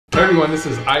Hey everyone, this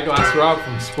is Eyeglass Rob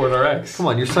from SportRx. Come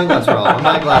on, you're Sunglass Rob. I'm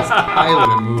Eyeglass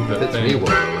Tyler. Move that That's thing. me,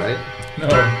 Willow, right? No,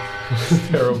 it's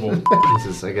terrible. This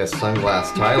is, I guess,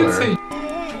 Sunglass Tyler.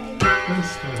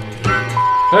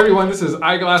 Hey everyone, this is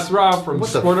Eyeglass Rob from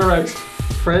SportRx.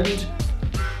 Friend?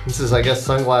 This is, I guess,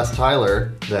 Sunglass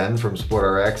Tyler, then, from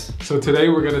SportRx. So today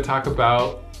we're going to talk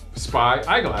about SPY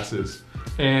eyeglasses.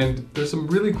 And there's some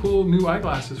really cool new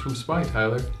eyeglasses from SPY,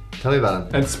 Tyler. Tell me about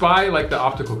them. And SPY like the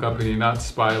optical company, not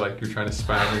spy like you're trying to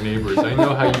spy on your neighbors. I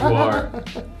know how you are.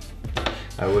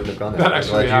 I wouldn't have gone there. That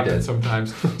actually happens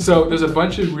sometimes. So there's a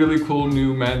bunch of really cool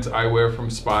new men's eyewear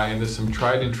from SPY, and there's some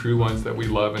tried and true ones that we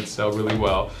love and sell really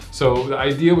well. So the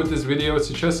idea with this video is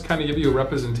to just kind of give you a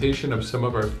representation of some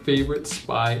of our favorite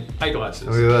SPY eyeglasses.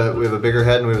 We have a bigger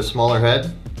head and we have a smaller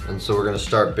head, and so we're going to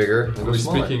start bigger and Are we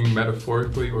smaller. speaking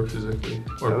metaphorically or physically,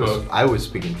 or both? I was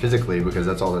speaking physically because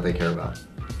that's all that they care about.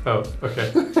 Oh,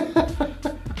 okay.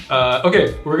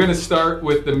 Okay, we're gonna start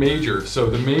with the Major. So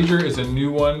the Major is a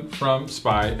new one from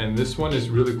SPY, and this one is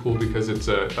really cool because it's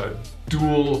a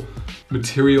dual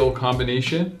material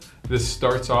combination. This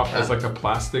starts off as like a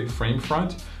plastic frame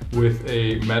front with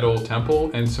a metal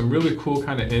temple and some really cool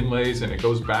kind of inlays, and it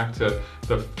goes back to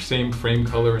the same frame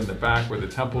color in the back where the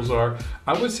temples are.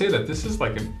 I would say that this is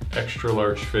like an extra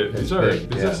large fit. These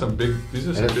are some big boys.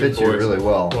 And it fits you really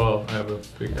well. Well, I have a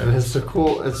big head. And it's a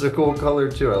cool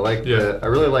color too. I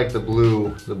really like the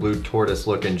blue tortoise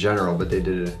look in general, but they're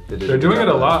doing it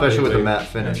a lot, especially with lately. the matte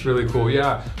finish. It's really cool.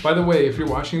 Yeah. By the way, if you're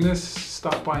watching this,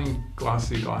 stop buying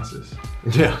glossy glasses.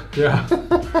 Yeah. Yeah.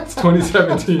 It's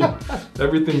 2017.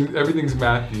 Everything's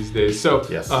matte these days. So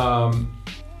yes.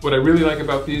 What I really like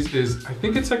about these is I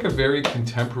think it's like a very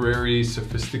contemporary,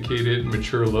 sophisticated,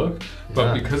 mature look,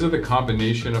 but because of the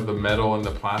combination of the metal and the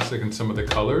plastic and some of the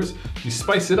colors, you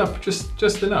spice it up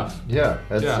just enough. Yeah,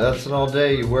 that's an all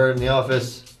day you wear it in the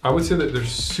office. I would say that they're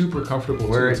super comfortable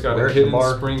too. It's got a hidden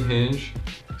spring hinge.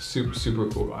 Super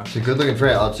cool glasses. It's a good looking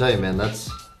frame. I'll tell you, man,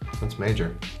 that's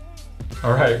Major.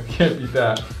 All right, can't beat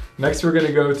that. Next we're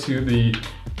gonna go to the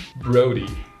Brody.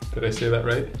 Did I say that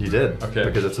right? You did. Okay.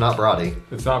 Because it's not Brody.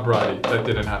 It's not Brody. That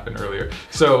didn't happen earlier.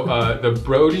 So the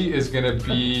Brody is gonna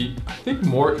be, I think,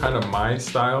 more kind of my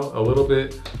style, a little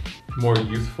bit more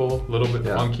youthful, a little bit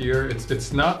funkier.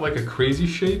 It's not like a crazy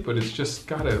shape, but it's just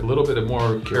got a little bit of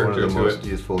more character to it. You're one of the most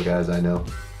youthful guys I know.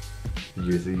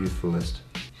 You're the youthfulest.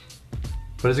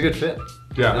 But it's a good fit.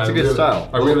 Yeah, it's a good style.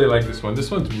 I really like this one.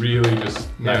 This one's really just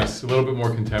nice, a little bit more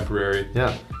contemporary.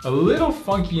 Yeah. A little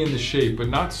funky in the shape, but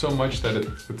not so much that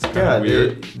it's kind of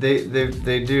weird.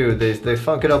 They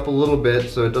funk it up a little bit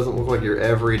so it doesn't look like your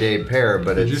everyday pair,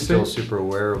 but it's still super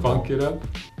wearable. Funk it up?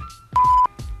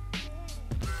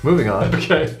 Moving on.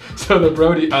 Okay, so the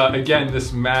Brody, again,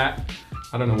 this matte,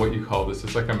 I don't know what you call this.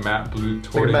 It's like a matte blue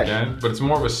toward again, but it's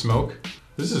more of a smoke.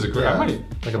 This is a great,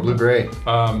 like a blue-gray.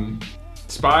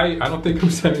 SPY, I don't think I'm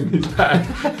sending these back.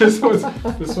 this one's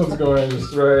going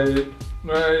just right.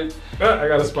 I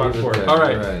got a spot for it. All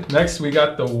right, next we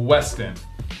got the Weston.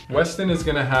 Weston is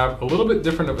gonna have a little bit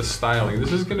different of a styling.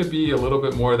 This is gonna be a little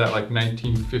bit more of that like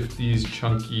 1950s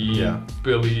chunky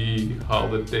Billie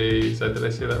Holiday. Did I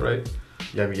say that right?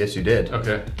 Yeah, yes you did.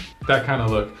 Okay, that kind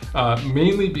of look.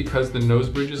 Mainly because the nose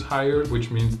bridge is higher, which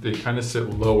means they kind of sit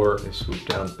lower. They swoop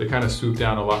down. They kind of swoop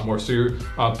down a lot more. So you're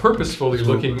purposefully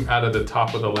looking out of the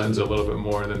top of the lens a little bit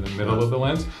more than the middle of the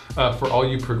lens. For all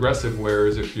you progressive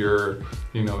wearers, if you're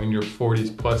in your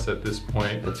 40s plus at this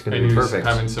point, that's gonna and be you're perfect.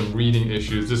 having some reading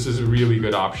issues, this is a really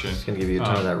good option. It's gonna give you a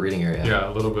ton of that reading area. Yeah,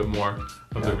 a little bit more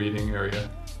of the reading area.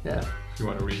 Yeah. If you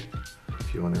want to read.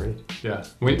 If you want to read. Yeah.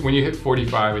 When you hit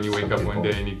 45 and you wake up one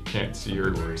day and you can't see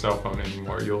your cell phone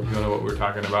anymore, you'll know what we're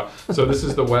talking about. So this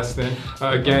is the Weston.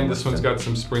 Again, this one's got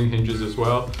some spring hinges as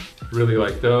well. Really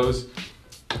like those.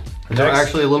 They're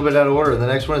actually a little bit out of order. The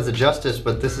next one is the Justice,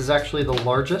 but this is actually the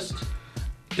largest.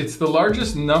 It's the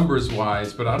largest numbers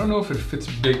wise, but I don't know if it fits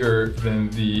bigger than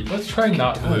the, let's try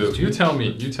not blue. You tell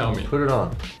me. Put it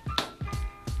on.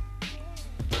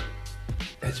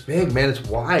 It's big, man, it's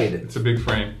wide. It's a big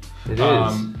frame. It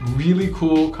is. Really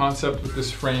cool concept with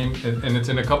this frame, and it's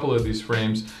in a couple of these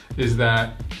frames, is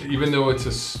that even though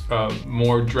it's a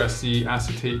more dressy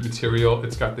acetate material,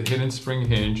 it's got the hidden spring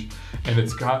hinge, and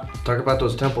it's got... Talk about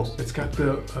those temples. It's got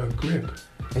the grip.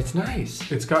 It's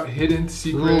nice. It's got hidden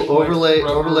secret... Little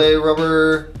overlay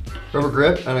rubber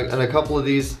grip, and a couple of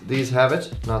these have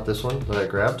it. Not this one that I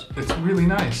grabbed. It's really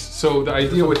nice. So the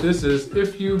idea with this is,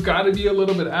 if you got to be a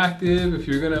little bit active, if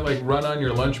you're gonna like run on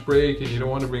your lunch break and you don't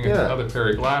want to bring another pair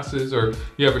of glasses, or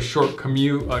you have a short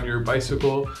commute on your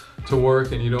bicycle, to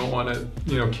work and you don't want to,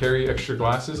 you know, carry extra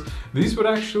glasses, these would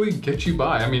actually get you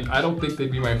by. I mean, I don't think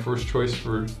they'd be my first choice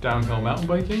for downhill mountain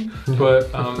biking, but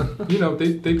you know,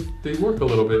 they work a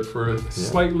little bit for a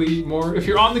slightly more, if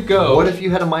you're on the go. What if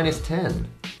you had a -10?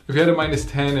 If you had a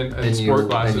 -10 and sport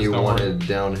glasses, and you wanted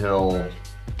downhill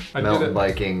mountain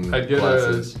biking I'd get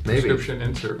glasses, a prescription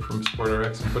insert from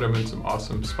SportRx and put them in some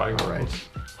awesome SPY goggles. Right.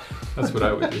 That's what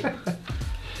I would do.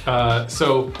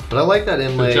 But I like that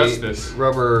inlay Justice.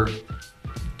 rubber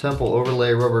temple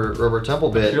overlay rubber temple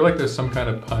I bit. feel like there's some kind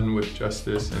of pun with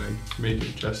justice and make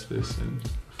it justice and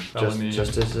felony.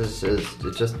 Justice is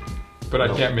it just. But no, I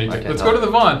can't make it. Let's help. go to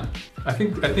the Vaughn. I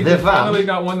think we finally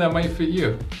got one that might fit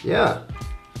you. Yeah.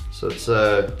 So it's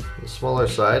the smaller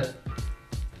side.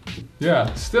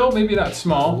 Yeah, still maybe not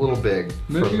small. A little big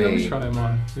Maybe for me. let me try them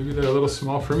on. Maybe they're a little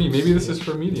small for me. Maybe this is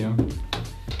for medium.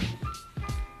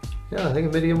 Yeah, I think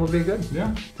a medium would be good.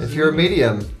 Yeah. If you're a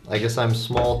medium, I guess I'm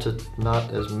small to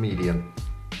not as medium.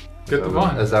 Get the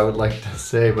Vaughn. As I would like to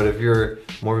say, but if you're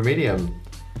more medium,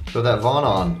 throw that Vaughn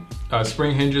on.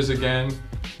 Spring hinges again.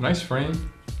 Nice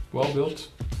frame. Well built.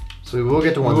 So we will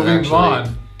get to one that actually...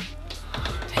 Vaughn.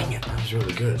 Dang it, that was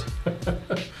really good.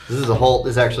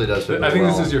 This actually does fit. I think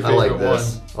well. this is your favorite one. I like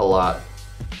this a lot.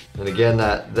 And again,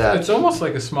 that it's almost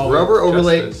like a small rubber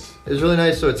overlay Justice. is really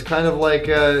nice. So it's kind of like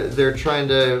they're trying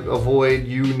to avoid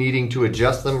you needing to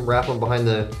adjust them, wrap them behind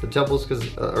the temples,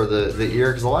 or the ear,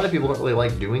 because a lot of people don't really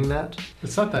like doing that.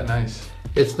 It's not that nice.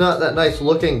 It's not that nice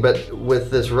looking, but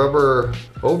with this rubber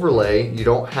overlay, you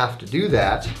don't have to do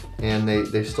that, and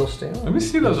they still stay on. Let me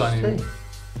see those on you.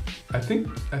 I think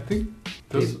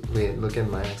those. Wait, look in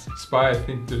my eyes. SPY, I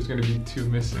think there's going to be 2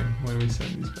 missing when we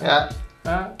send these back.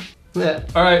 Yeah.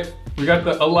 All right, we got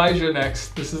the Elijah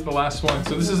next. This is the last one.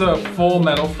 So this is a full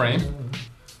metal frame.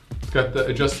 It's got the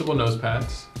adjustable nose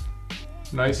pads.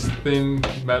 Nice thin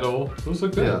metal. Those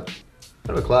look good. Yeah.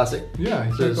 Kind of a classic. Yeah.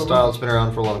 It's a style that's been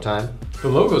around for a long time. The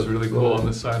logo's really cool on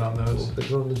the side on those. The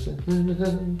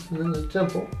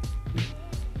temple.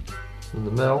 In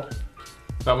the metal.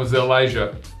 That was the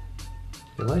Elijah.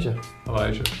 Elijah.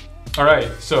 All right,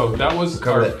 so that was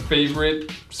our it.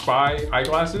 favorite SPY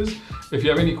eyeglasses. If you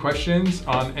have any questions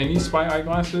on any SPY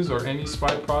eyeglasses or any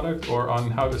SPY product or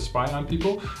on how to spy on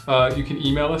people, you can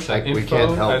email us at info. We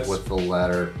can't help with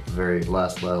the very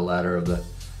last ladder of the...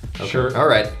 Okay. Sure. All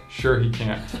right. Sure he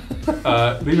can't.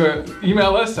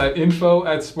 Email us at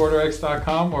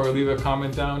info@sportrx.com or leave a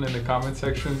comment down in the comment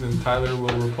sections and Tyler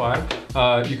will reply.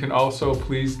 You can also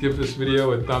please give this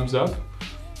video a thumbs up.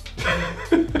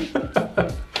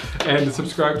 And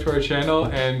subscribe to our channel,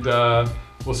 and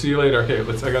we'll see you later. Okay,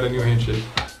 I got a new handshake.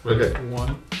 Ready? Okay.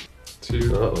 1, 2,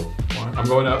 1. I'm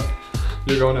going up.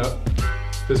 You're going up.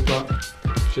 Fist bump.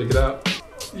 Shake it out.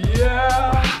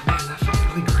 Yeah!